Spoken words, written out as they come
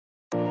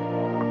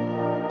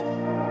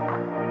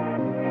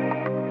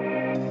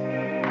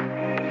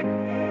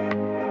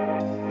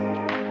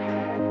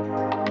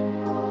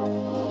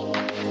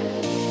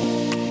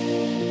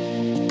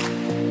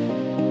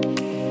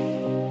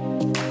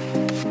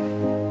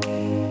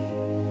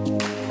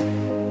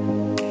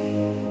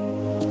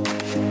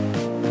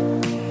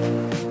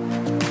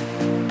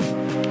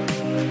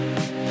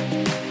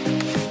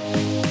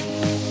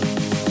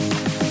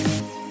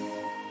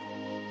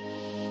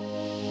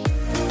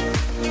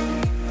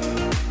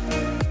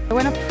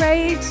When I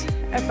prayed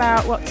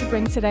about what to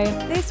bring today,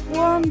 this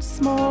one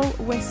small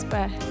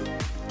whisper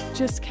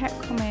just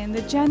kept coming.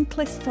 The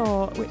gentlest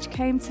thought which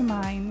came to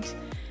mind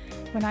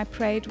when I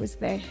prayed was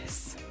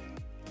this: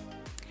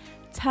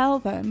 tell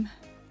them,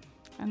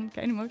 and I'm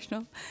getting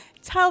emotional,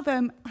 tell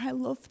them I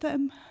love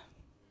them.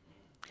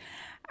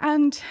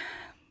 And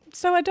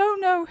so I don't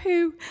know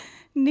who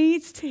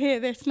needs to hear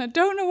this, and I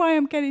don't know why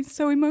I'm getting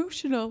so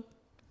emotional,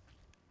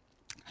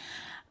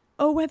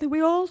 or whether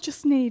we all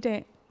just need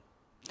it.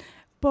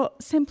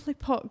 But simply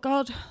put,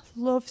 God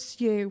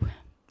loves you.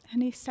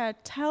 And he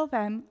said, tell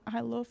them I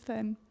love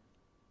them.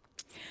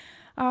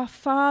 Our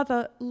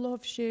Father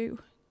loves you.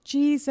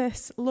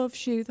 Jesus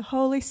loves you. The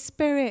Holy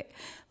Spirit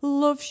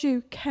loves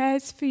you,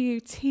 cares for you,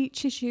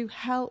 teaches you,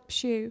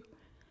 helps you.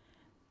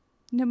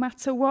 No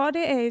matter what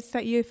it is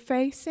that you're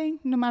facing,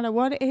 no matter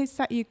what it is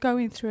that you're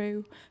going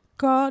through,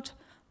 God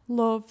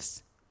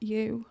loves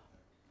you.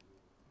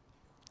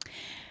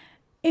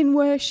 In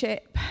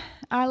worship,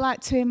 I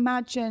like to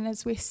imagine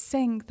as we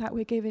sing that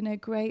we're giving a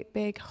great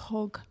big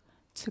hug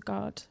to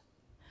God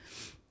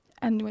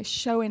and we're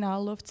showing our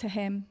love to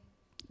him.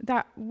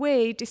 That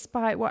we,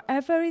 despite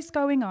whatever is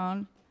going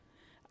on,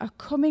 are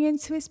coming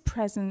into his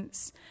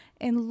presence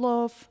in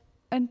love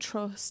and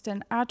trust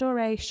and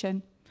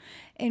adoration,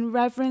 in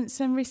reverence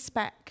and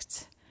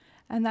respect,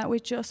 and that we're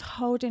just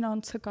holding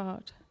on to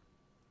God.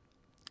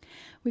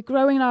 We're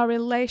growing our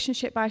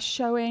relationship by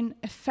showing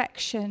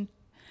affection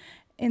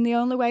in the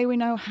only way we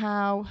know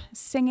how,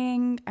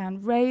 singing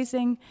and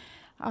raising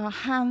our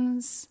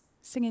hands,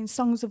 singing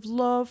songs of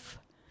love,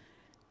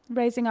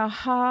 raising our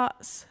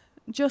hearts,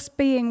 just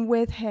being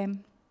with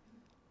him.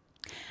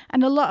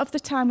 And a lot of the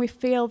time we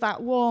feel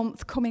that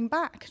warmth coming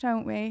back,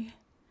 don't we?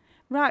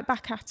 Right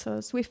back at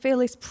us. We feel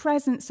his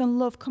presence and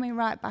love coming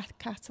right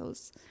back at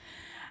us.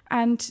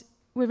 And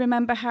we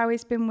remember how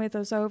he's been with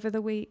us over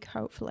the week,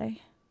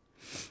 hopefully.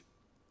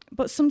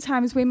 But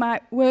sometimes we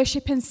might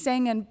worship and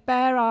sing and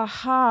bare our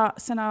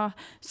hearts and our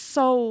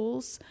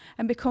souls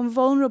and become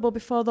vulnerable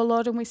before the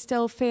Lord, and we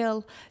still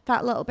feel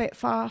that little bit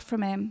far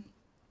from him.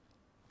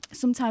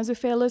 Sometimes we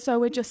feel as though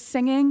we're just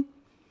singing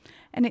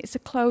and it's a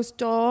closed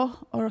door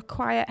or a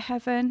quiet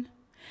heaven.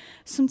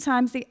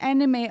 Sometimes the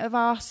enemy of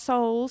our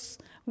souls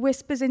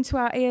whispers into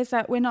our ears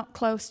that we're not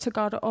close to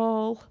God at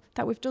all,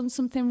 that we've done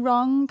something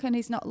wrong and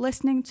he's not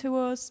listening to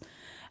us,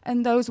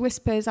 and those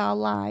whispers are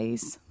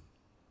lies.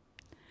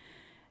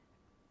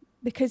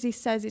 Because he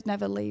says he'd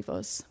never leave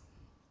us.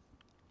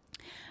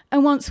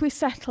 And once we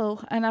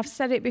settle, and I've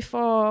said it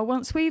before,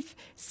 once we've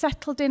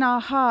settled in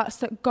our hearts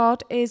that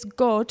God is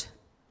good,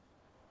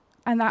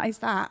 and that is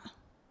that,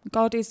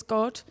 God is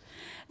good,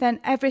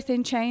 then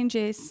everything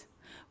changes.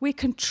 We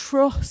can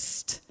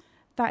trust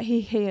that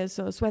he hears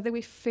us, whether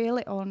we feel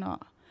it or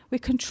not. We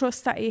can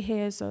trust that he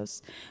hears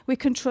us. We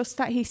can trust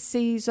that he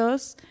sees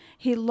us.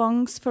 He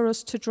longs for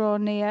us to draw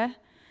near.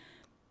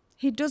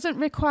 He doesn't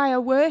require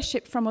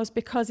worship from us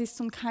because he's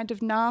some kind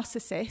of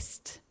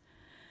narcissist.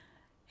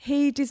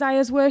 He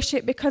desires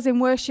worship because in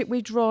worship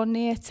we draw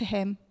near to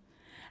him.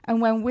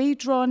 And when we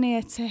draw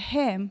near to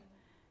him,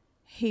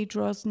 he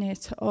draws near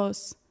to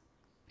us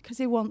because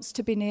he wants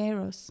to be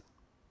near us.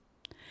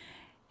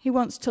 He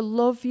wants to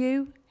love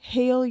you,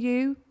 heal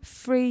you,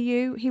 free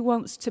you. He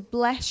wants to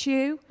bless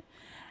you.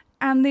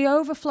 And the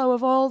overflow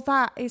of all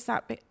that is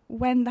that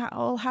when that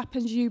all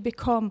happens, you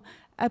become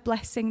a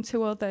blessing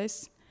to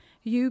others.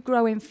 You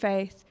grow in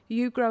faith,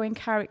 you grow in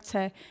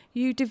character,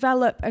 you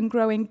develop and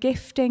grow in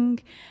gifting,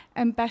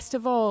 and best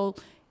of all,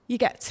 you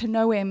get to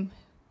know him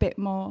a bit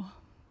more,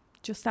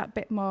 just that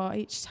bit more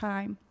each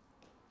time.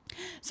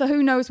 So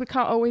who knows, we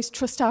can't always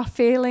trust our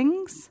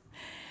feelings,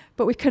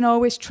 but we can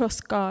always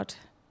trust God.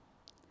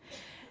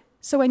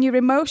 So when your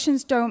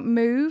emotions don't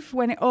move,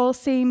 when it all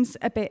seems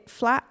a bit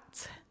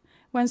flat,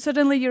 when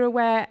suddenly you're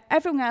aware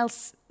everyone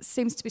else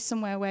seems to be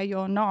somewhere where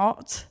you're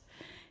not,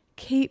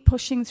 keep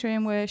pushing through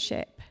in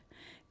worship.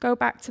 Go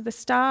back to the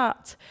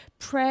start.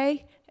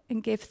 Pray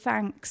and give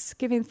thanks.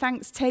 Giving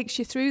thanks takes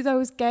you through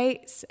those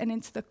gates and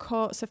into the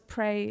courts of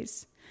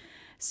praise.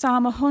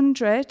 Psalm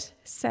 100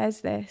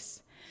 says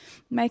this: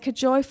 make a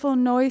joyful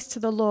noise to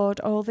the Lord,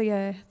 all the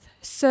earth.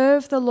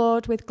 Serve the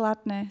Lord with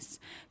gladness.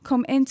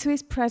 Come into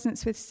his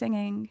presence with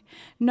singing.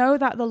 Know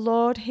that the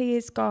Lord, he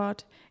is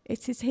God.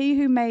 It is he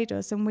who made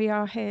us, and we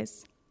are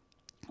his.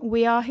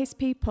 We are his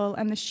people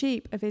and the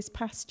sheep of his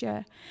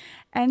pasture.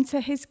 Enter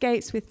his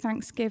gates with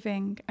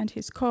thanksgiving and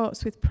his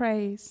courts with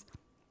praise.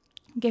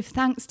 Give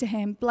thanks to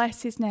him,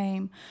 bless his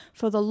name,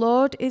 for the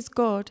Lord is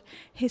good.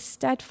 His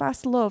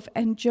steadfast love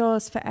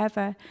endures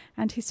forever,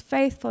 and his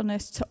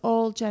faithfulness to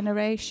all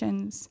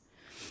generations.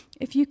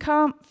 If you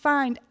can't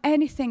find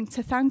anything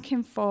to thank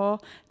him for,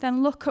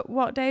 then look at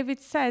what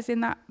David says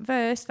in that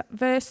verse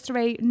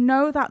 3.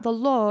 Know that the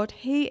Lord,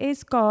 he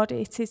is God.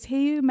 It is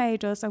he who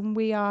made us, and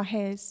we are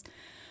his.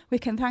 We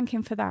can thank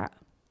him for that.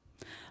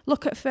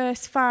 Look at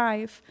verse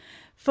 5.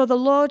 For the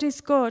Lord is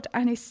good,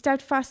 and his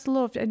steadfast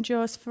love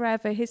endures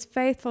forever, his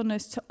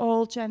faithfulness to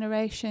all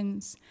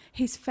generations.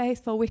 He's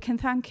faithful. We can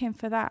thank him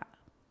for that.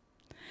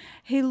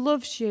 He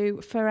loves you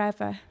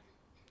forever.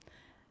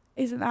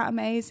 Isn't that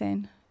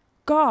amazing?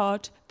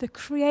 God, the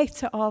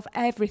creator of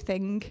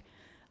everything,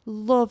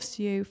 loves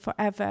you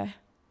forever,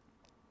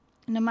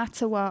 no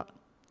matter what.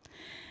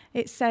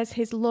 It says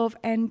his love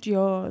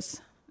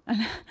endures.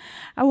 And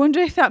I wonder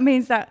if that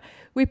means that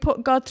we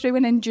put God through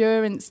an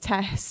endurance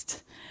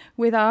test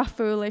with our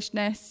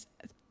foolishness.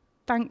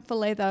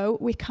 Thankfully, though,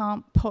 we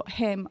can't put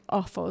him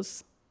off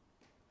us.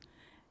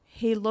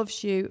 He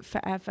loves you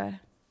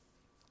forever.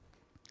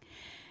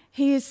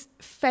 He is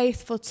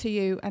faithful to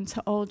you and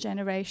to all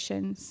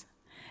generations.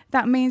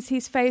 That means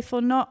he's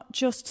faithful not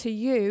just to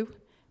you,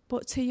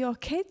 but to your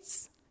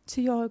kids,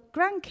 to your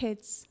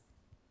grandkids,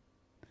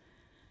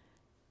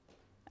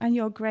 and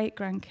your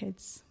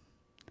great-grandkids.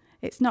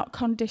 It's not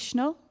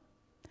conditional.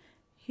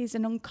 He's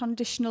an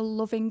unconditional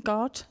loving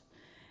God.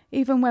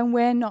 Even when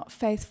we're not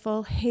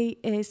faithful, he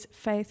is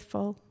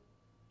faithful.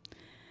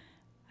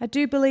 I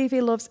do believe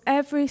he loves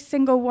every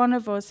single one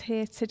of us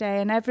here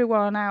today and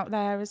everyone out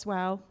there as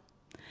well.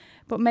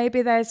 But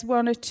maybe there's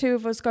one or two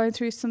of us going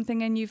through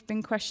something and you've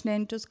been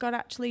questioning, does God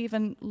actually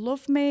even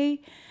love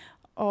me?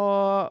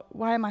 Or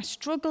why am I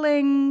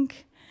struggling?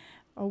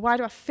 Or why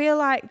do I feel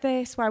like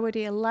this? Why would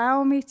he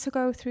allow me to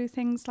go through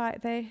things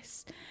like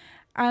this?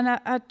 And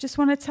I just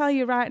want to tell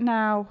you right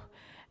now,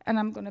 and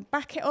I'm going to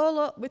back it all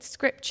up with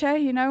scripture.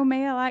 You know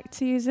me, I like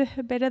to use a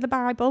bit of the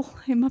Bible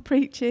in my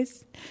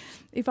preaches.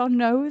 Yvonne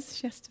knows,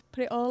 she has to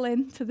put it all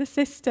into the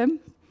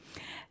system.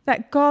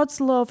 That God's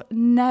love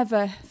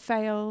never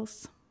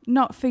fails.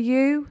 Not for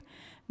you,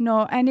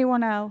 nor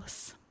anyone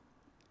else.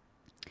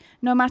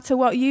 No matter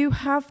what you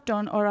have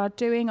done or are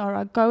doing or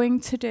are going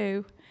to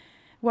do,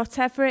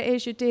 whatever it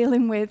is you're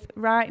dealing with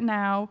right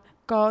now,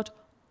 God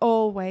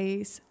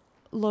always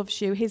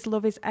loves you. His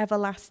love is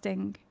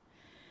everlasting.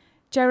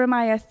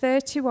 Jeremiah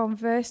 31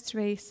 verse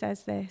 3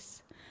 says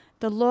this,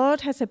 "The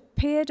Lord has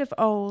appeared of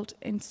old,"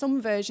 in some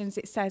versions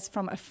it says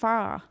from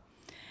afar,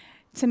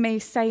 "to me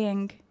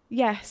saying,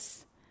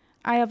 yes,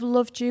 I have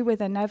loved you with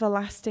an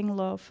everlasting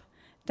love.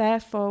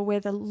 Therefore,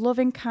 with a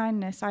loving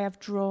kindness, I have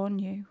drawn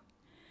you."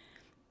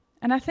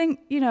 And I think,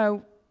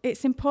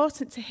 it's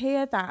important to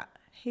hear that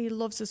he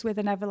loves us with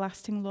an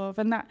everlasting love.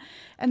 And that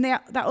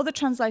other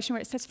translation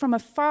where it says from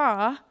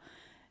afar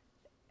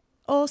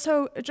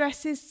also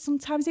addresses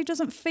sometimes he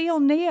doesn't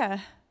feel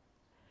near.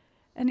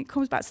 And it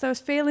comes back to those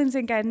feelings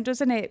again,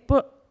 doesn't it?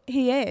 But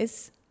he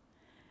is.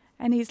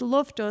 And he's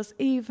loved us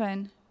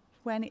even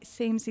when it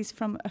seems he's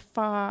from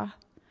afar.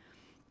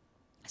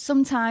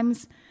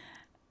 Sometimes,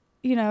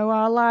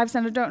 our lives,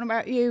 and I don't know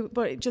about you,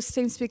 but it just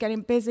seems to be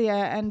getting busier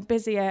and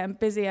busier and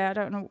busier. I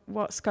don't know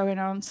what's going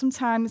on.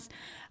 Sometimes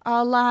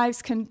our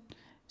lives can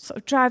sort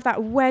of drive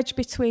that wedge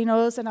between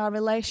us and our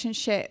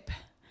relationship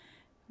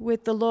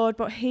with the Lord,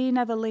 but he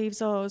never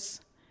leaves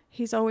us.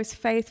 He's always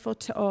faithful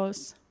to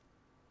us.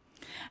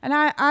 And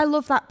I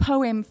love that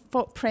poem,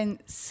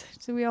 Footprints.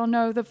 Do we all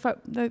know the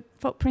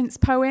Footprints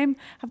poem?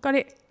 I've got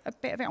a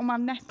bit of it on my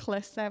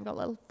necklace there. I've got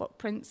little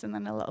footprints and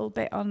then a little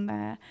bit on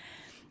there.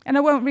 And I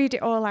won't read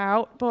it all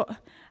out, but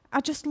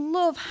I just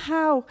love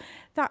how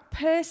that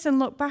person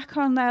looked back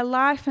on their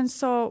life and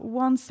saw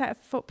one set of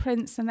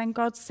footprints, and then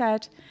God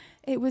said,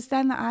 "It was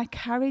then that I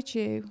carried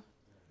you."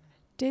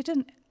 They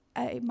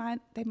might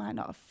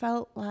not have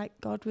felt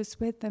like God was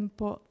with them,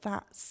 but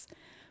that's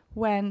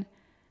when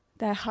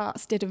their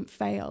hearts didn't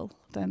fail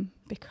them,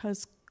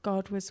 because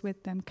God was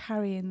with them,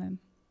 carrying them.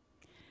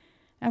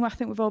 And I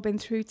think we've all been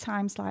through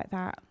times like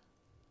that.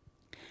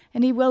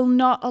 And he will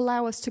not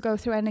allow us to go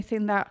through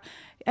anything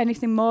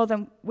more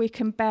than we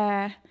can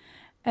bear.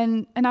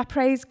 And I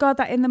praise God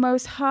that in the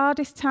most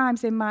hardest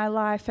times in my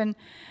life, and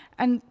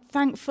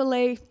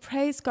thankfully,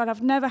 praise God,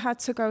 I've never had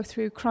to go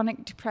through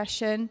chronic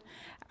depression.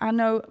 I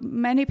know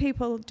many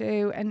people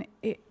do, and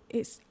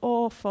it's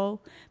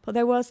awful. But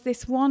there was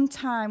this one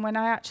time when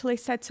I actually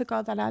said to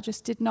God that I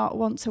just did not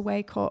want to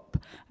wake up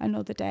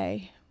another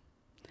day.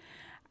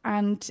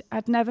 And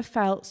I'd never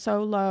felt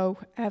so low,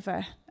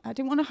 ever. I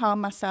didn't want to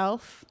harm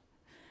myself.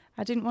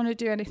 I didn't want to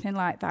do anything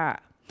like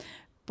that.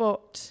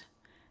 But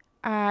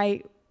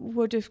I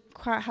would have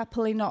quite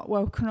happily not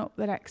woken up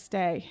the next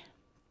day.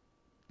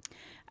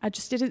 I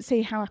just didn't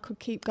see how I could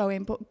keep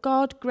going. But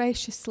God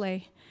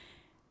graciously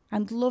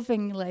and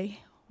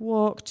lovingly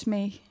walked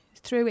me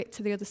through it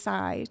to the other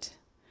side.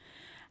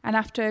 And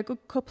after a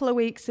good couple of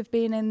weeks of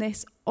being in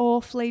this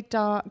awfully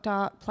dark,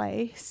 dark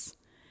place,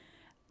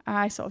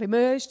 I sort of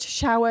emerged,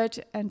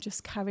 showered, and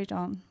just carried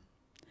on.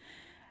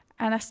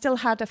 And I still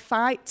had a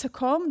fight to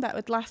come that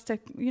would last a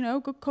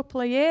good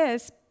couple of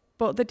years.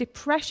 But the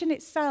depression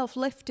itself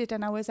lifted,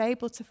 and I was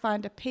able to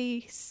find a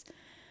peace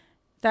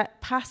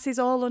that passes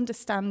all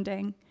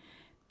understanding,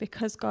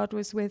 because God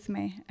was with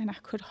me and I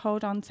could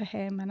hold on to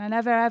him. And I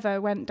never,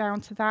 ever went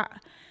down to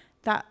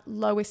that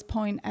lowest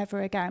point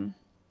ever again.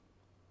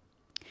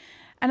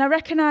 And I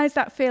recognised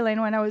that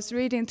feeling when I was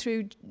reading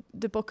through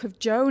the book of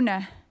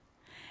Jonah.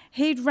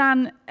 He'd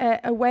ran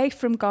away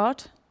from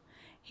God.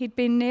 He'd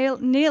been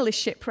nearly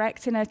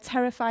shipwrecked in a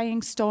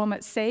terrifying storm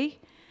at sea,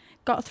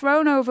 got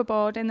thrown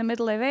overboard in the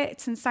middle of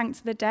it and sank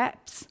to the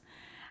depths.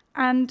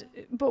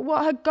 But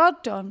what had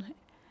God done?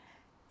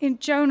 In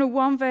Jonah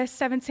 1 verse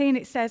 17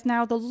 it says,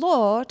 "Now the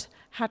Lord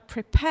had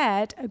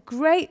prepared a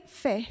great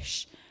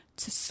fish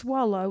to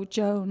swallow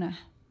Jonah."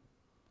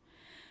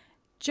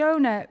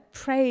 Jonah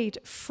prayed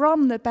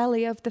from the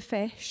belly of the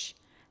fish,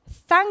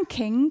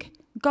 thanking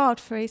God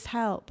for his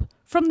help.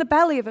 From the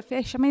belly of a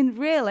fish. I mean,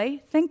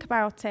 really, think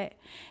about it.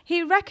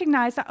 He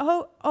recognized that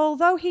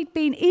although he'd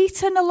been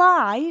eaten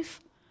alive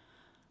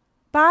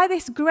by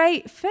this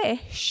great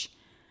fish,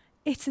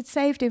 it had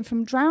saved him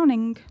from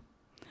drowning.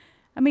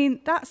 I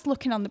mean, that's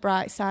looking on the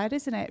bright side,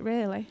 isn't it,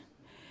 really?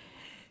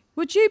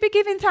 Would you be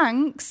giving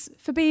thanks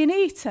for being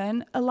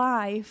eaten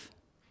alive?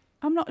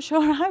 I'm not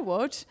sure I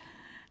would.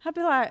 I'd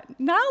be like,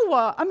 now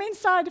what? I'm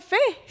inside a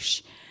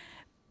fish.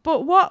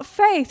 But what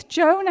faith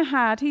Jonah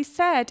had, he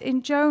said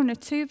in Jonah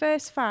 2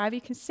 verse 5,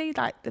 you can see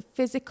like the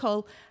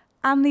physical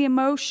and the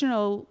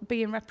emotional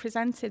being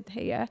represented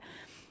here.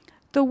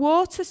 "The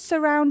waters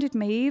surrounded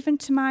me, even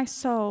to my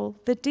soul.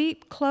 The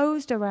deep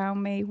closed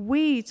around me.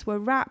 Weeds were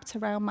wrapped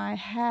around my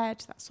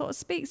head." That sort of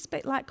speaks a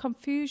bit like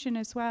confusion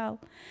as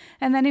well.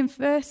 And then in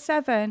verse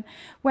 7,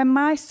 "When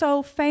my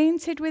soul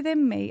fainted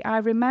within me, I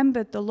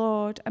remembered the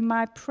Lord, and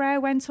my prayer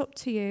went up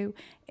to you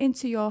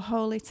into your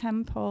holy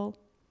temple."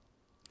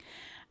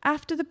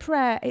 After the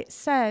prayer, it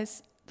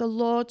says, the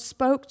Lord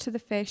spoke to the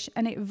fish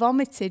and it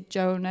vomited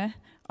Jonah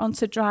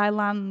onto dry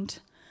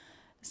land.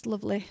 It's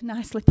lovely,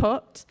 nicely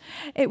put.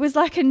 It was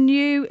like a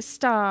new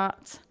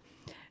start.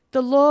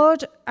 The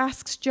Lord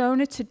asks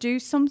Jonah to do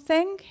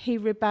something. He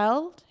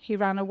rebelled. He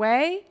ran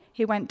away.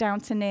 He went down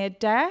to near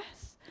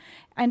death.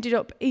 Ended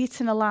up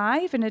eaten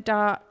alive in a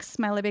dark,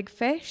 smelly big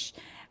fish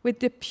with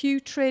the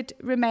putrid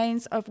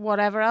remains of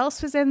whatever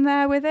else was in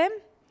there with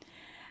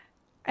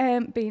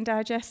him being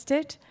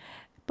digested.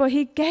 But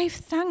he gave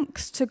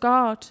thanks to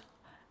God.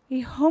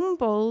 He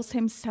humbles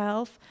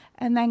himself,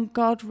 and then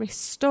God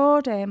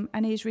restored him,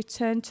 and he's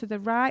returned to the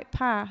right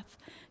path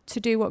to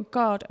do what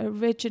God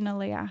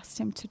originally asked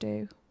him to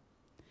do.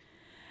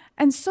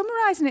 And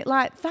summarizing it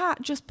like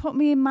that just put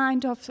me in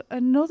mind of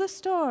another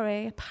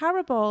story, a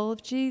parable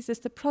of Jesus,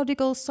 the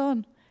prodigal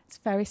son. It's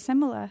very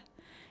similar.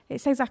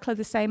 It's exactly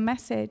the same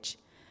message.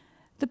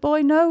 The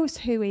boy knows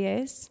who he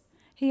is.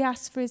 He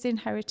asks for his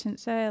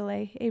inheritance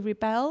early. He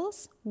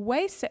rebels,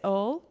 wastes it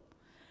all,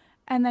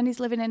 and then he's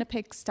living in a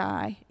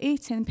pigsty,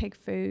 eating pig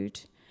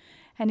food,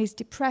 and he's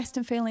depressed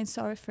and feeling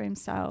sorry for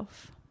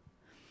himself.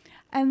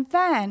 And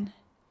then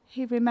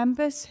he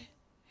remembers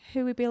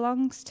who he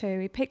belongs to.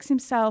 He picks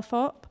himself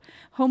up,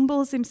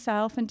 humbles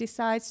himself, and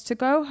decides to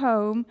go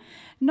home,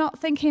 not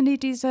thinking he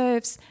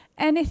deserves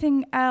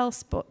anything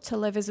else but to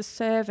live as a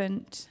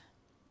servant.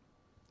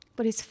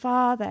 But his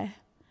father,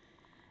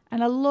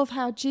 and I love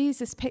how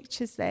Jesus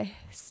pictures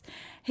this,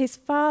 his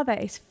father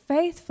is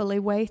faithfully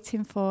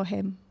waiting for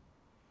him.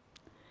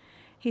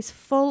 He's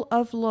full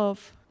of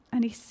love,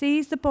 and he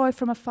sees the boy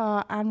from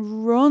afar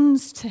and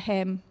runs to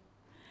him,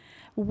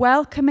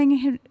 welcoming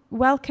him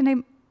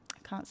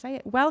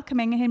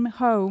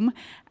home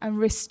and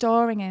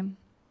restoring him.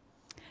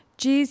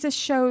 Jesus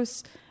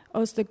shows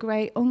us the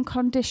great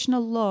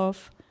unconditional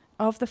love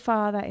of the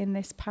Father in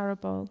this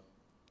parable,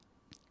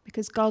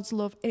 because God's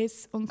love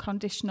is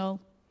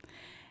unconditional.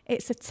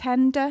 It's a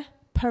tender,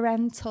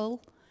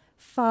 parental,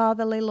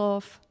 fatherly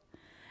love.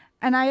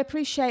 And I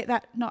appreciate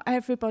that not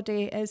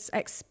everybody has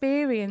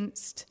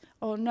experienced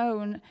or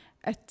known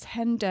a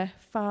tender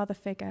father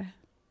figure.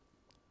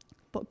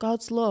 But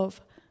God's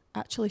love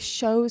actually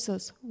shows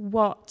us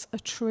what a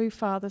true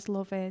father's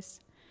love is.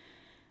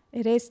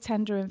 It is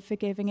tender and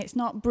forgiving. It's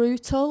not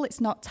brutal.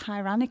 It's not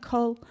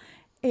tyrannical.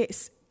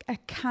 It's a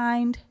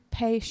kind,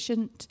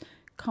 patient,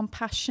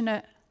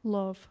 compassionate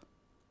love.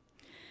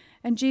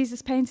 And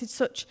Jesus painted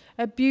such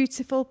a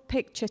beautiful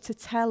picture to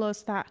tell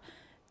us that,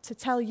 to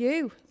tell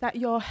you that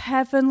your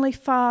heavenly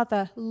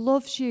Father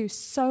loves you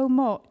so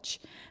much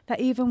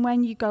that even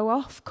when you go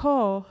off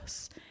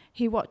course,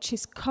 he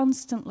watches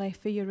constantly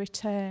for your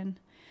return,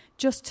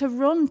 just to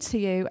run to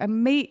you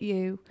and meet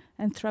you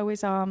and throw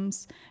his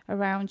arms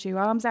around you,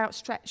 arms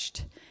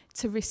outstretched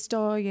to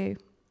restore you.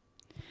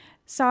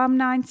 Psalm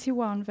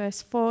 91,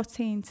 verse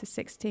 14 to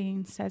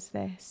 16 says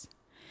this: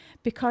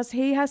 "Because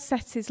he has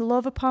set his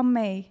love upon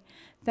me,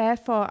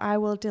 therefore I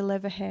will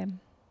deliver him.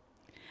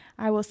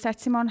 I will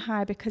set him on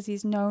high because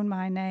he's known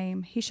my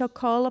name. He shall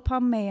call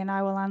upon me and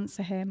I will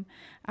answer him.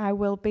 I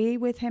will be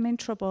with him in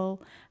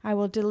trouble. I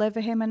will deliver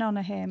him and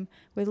honor him.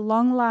 With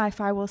long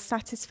life I will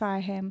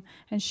satisfy him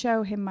and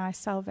show him my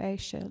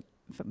salvation.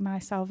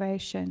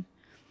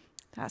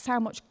 That's how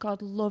much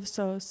God loves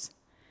us.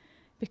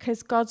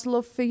 Because God's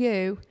love for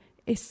you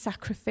is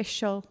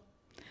sacrificial.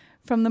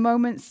 From the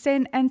moment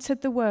sin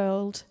entered the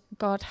world,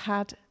 God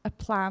had a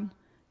plan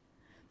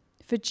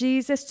for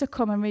Jesus to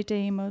come and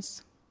redeem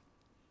us.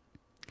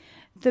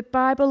 The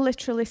Bible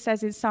literally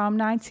says in Psalm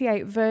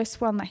 98,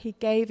 verse 1, that he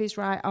gave his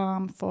right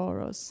arm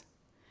for us.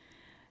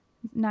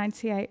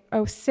 98,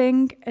 oh,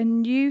 sing a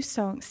new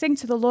song. Sing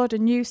to the Lord a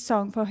new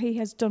song, for he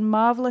has done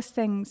marvelous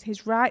things.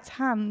 His right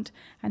hand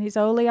and his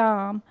holy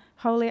arm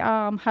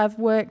have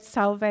worked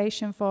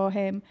salvation for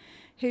him.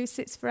 Who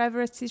sits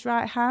forever at his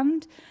right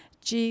hand?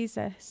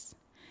 Jesus.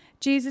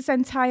 Jesus'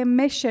 entire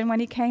mission when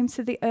he came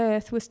to the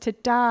earth was to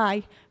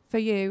die for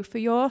you, for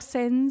your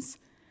sins,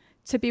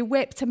 to be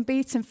whipped and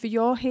beaten for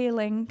your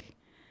healing,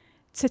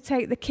 to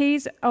take the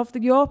keys of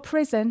your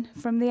prison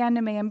from the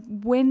enemy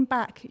and win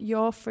back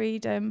your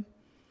freedom.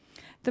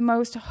 The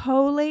most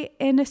holy,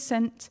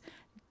 innocent,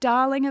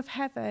 darling of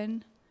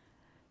heaven,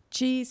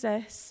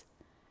 Jesus,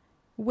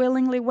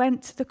 willingly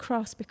went to the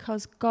cross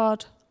because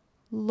God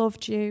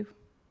loved you.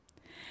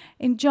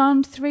 In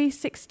John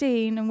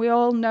 3:16, and we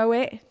all know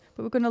it,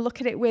 but we're going to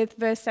look at it with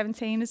verse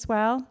 17 as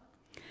well.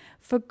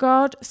 For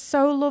God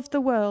so loved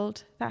the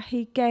world that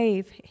he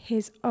gave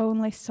his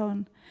only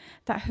Son,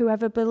 that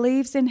whoever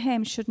believes in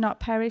him should not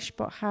perish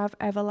but have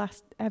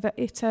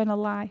eternal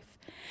life.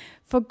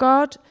 For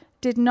God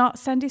did not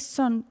send his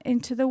Son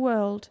into the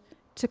world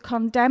to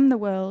condemn the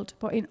world,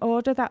 but in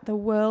order that the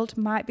world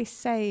might be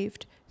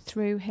saved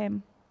through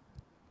him.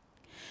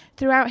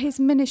 Throughout his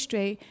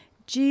ministry,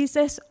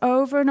 Jesus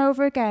over and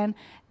over again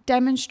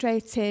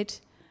demonstrated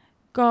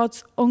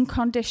God's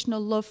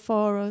unconditional love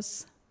for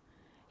us.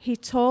 He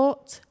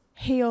taught,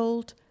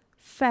 healed,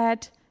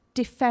 fed,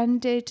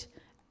 defended,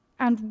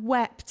 and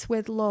wept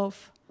with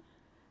love.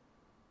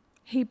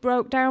 He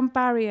broke down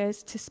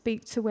barriers to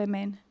speak to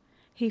women.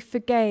 He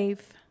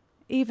forgave.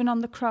 Even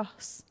on the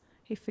cross,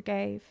 he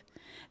forgave.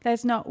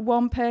 There's not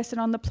one person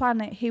on the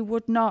planet he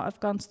would not have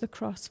gone to the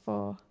cross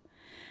for.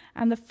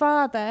 And the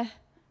Father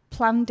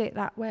planned it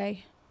that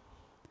way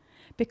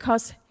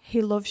because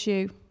he loves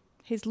you.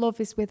 His love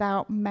is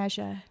without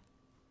measure.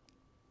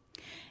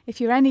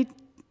 If you're in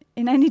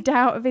any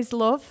doubt of his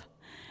love,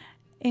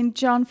 in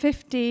John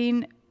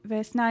 15,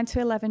 verse 9 to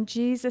 11,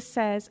 Jesus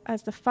says,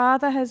 as the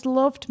Father has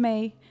loved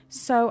me,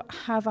 so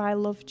have I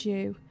loved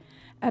you.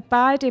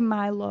 Abide in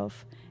my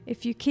love.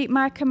 If you keep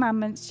my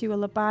commandments, you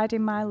will abide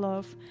in my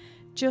love,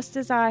 just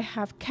as I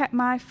have kept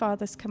my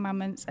Father's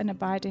commandments and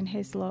abide in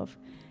his love.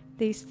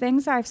 These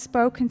things I have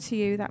spoken to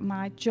you, that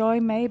my joy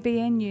may be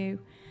in you,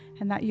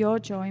 and that your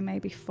joy may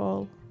be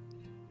full.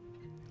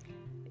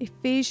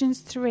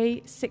 Ephesians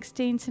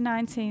 3:16 to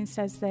 19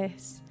 says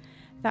this,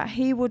 that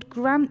he would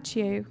grant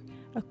you,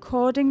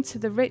 according to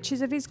the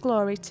riches of his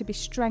glory, to be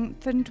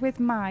strengthened with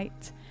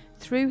might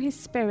through his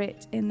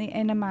Spirit in the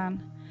inner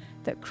man,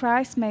 that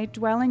Christ may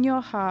dwell in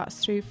your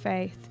hearts through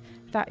faith,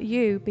 that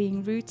you,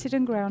 being rooted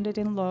and grounded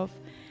in love,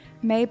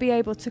 may be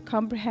able to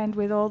comprehend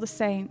with all the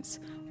saints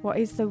what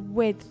is the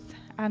width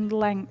and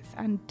length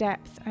and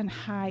depth and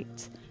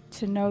height,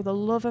 to know the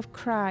love of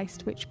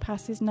Christ which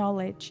passes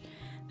knowledge,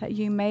 that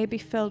you may be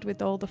filled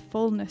with all the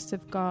fullness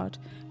of God.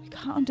 We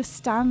can't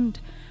understand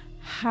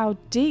how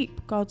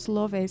deep God's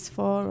love is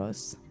for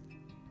us.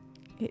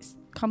 It's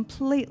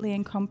completely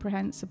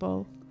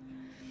incomprehensible.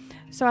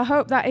 So I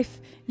hope that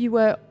if you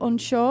were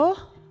unsure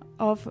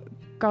of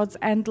God's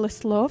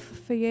endless love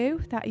for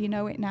you, that you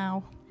know it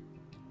now.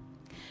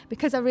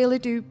 Because I really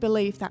do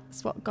believe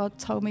that's what God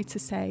told me to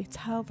say.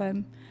 Tell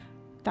them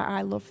that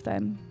I love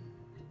them.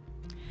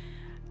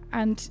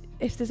 And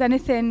if there's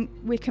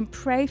anything we can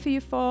pray for you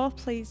for,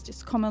 please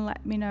just come and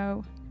let me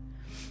know.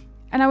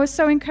 And I was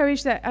so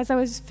encouraged that as I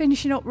was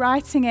finishing up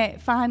writing it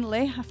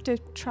finally, after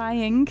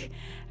trying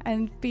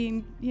and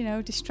being,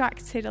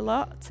 distracted a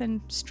lot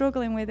and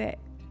struggling with it,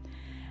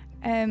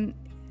 and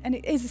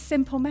it is a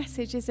simple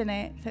message, isn't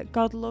it, that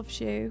God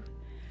loves you.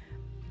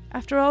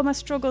 After all my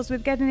struggles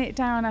with getting it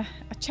down, I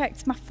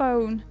checked my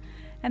phone,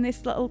 and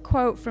this little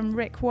quote from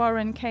Rick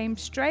Warren came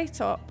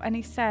straight up, and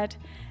he said,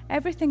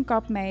 everything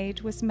God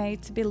made was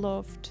made to be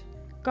loved.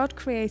 God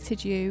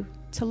created you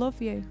to love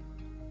you.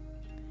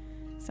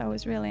 So I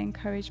was really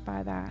encouraged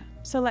by that.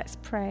 So let's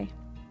pray.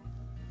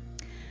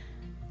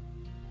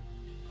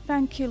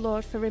 Thank you,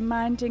 Lord, for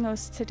reminding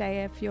us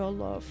today of your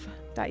love,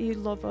 that you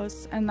love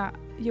us and that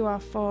you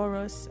are for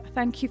us.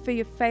 Thank you for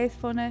your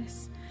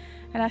faithfulness,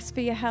 and ask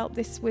for your help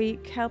this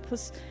week. Help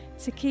us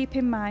to keep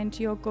in mind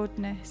your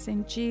goodness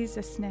in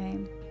Jesus'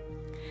 name.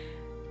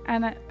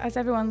 And as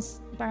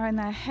everyone's bowing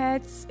their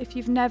heads, if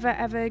you've never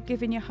ever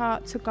given your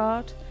heart to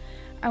God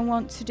and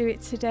want to do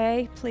it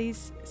today,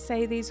 please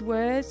say these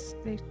words.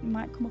 They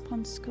might come up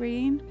on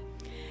screen.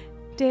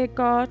 Dear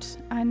God,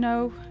 I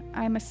know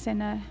I'm a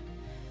sinner,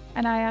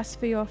 and I ask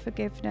for your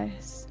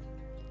forgiveness.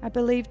 I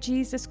believe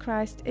Jesus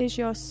Christ is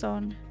your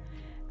Son.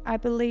 I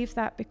believe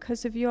that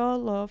because of your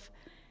love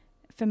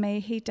for me,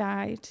 he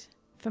died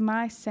for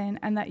my sin,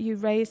 and that you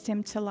raised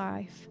him to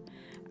life.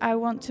 I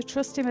want to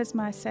trust him as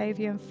my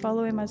Saviour and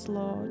follow him as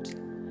Lord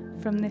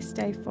from this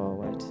day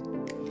forward.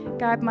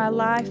 Guide my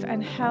life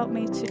and help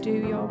me to do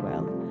your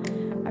will.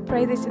 I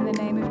pray this in the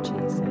name of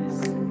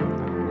Jesus.